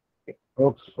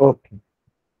 Okay.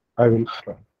 I will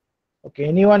try. Okay,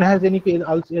 anyone has any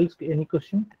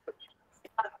question?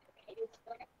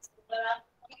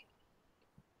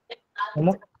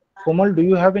 Komal, do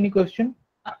you have any question?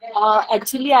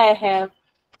 Actually, I have.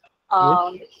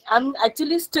 I'm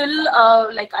actually still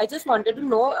I just wanted to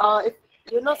know if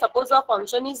suppose a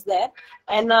function is there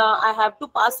and I have to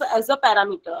pass as a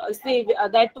parameter. Say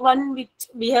that one which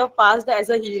we have passed as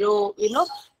a hero,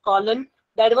 column,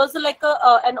 that was like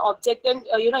an object, and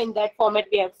in that format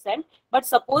we have sent. But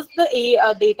suppose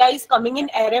the data is coming in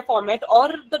array format, or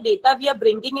the data we are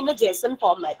bringing in a JSON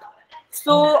format.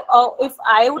 So if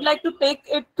I would like to take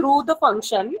it through the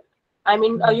function, I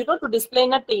mean, to display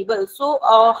in a table. So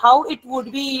how it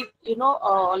would be,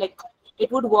 like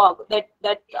it would work?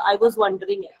 That I was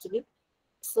wondering actually.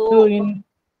 So in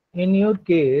your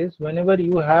case, whenever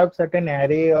you have certain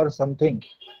array or something,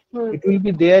 it will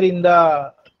be there in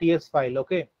the TS file.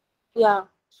 Okay. Yeah.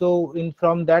 So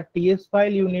from that TS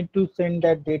file, you need to send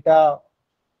that data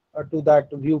to that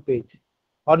view page,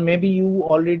 or maybe you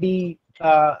already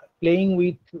playing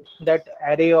with that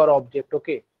array or object.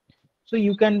 Okay. So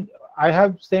you can, I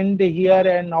have sent here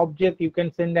an object, you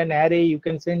can send an array, you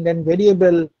can send an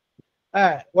variable,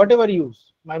 whatever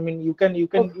use. I mean, you can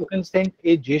send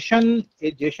a JSON.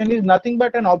 A JSON is nothing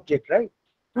but an object, right?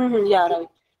 Yeah, right.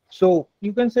 So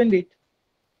you can send it.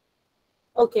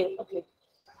 Okay.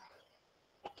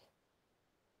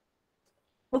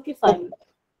 Okay, fine.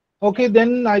 Okay,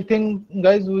 then I think,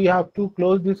 guys, we have to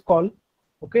close this call.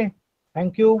 Okay.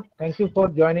 Thank you for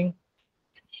joining.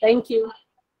 Thank you.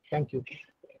 Thank you.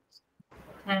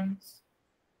 Thanks.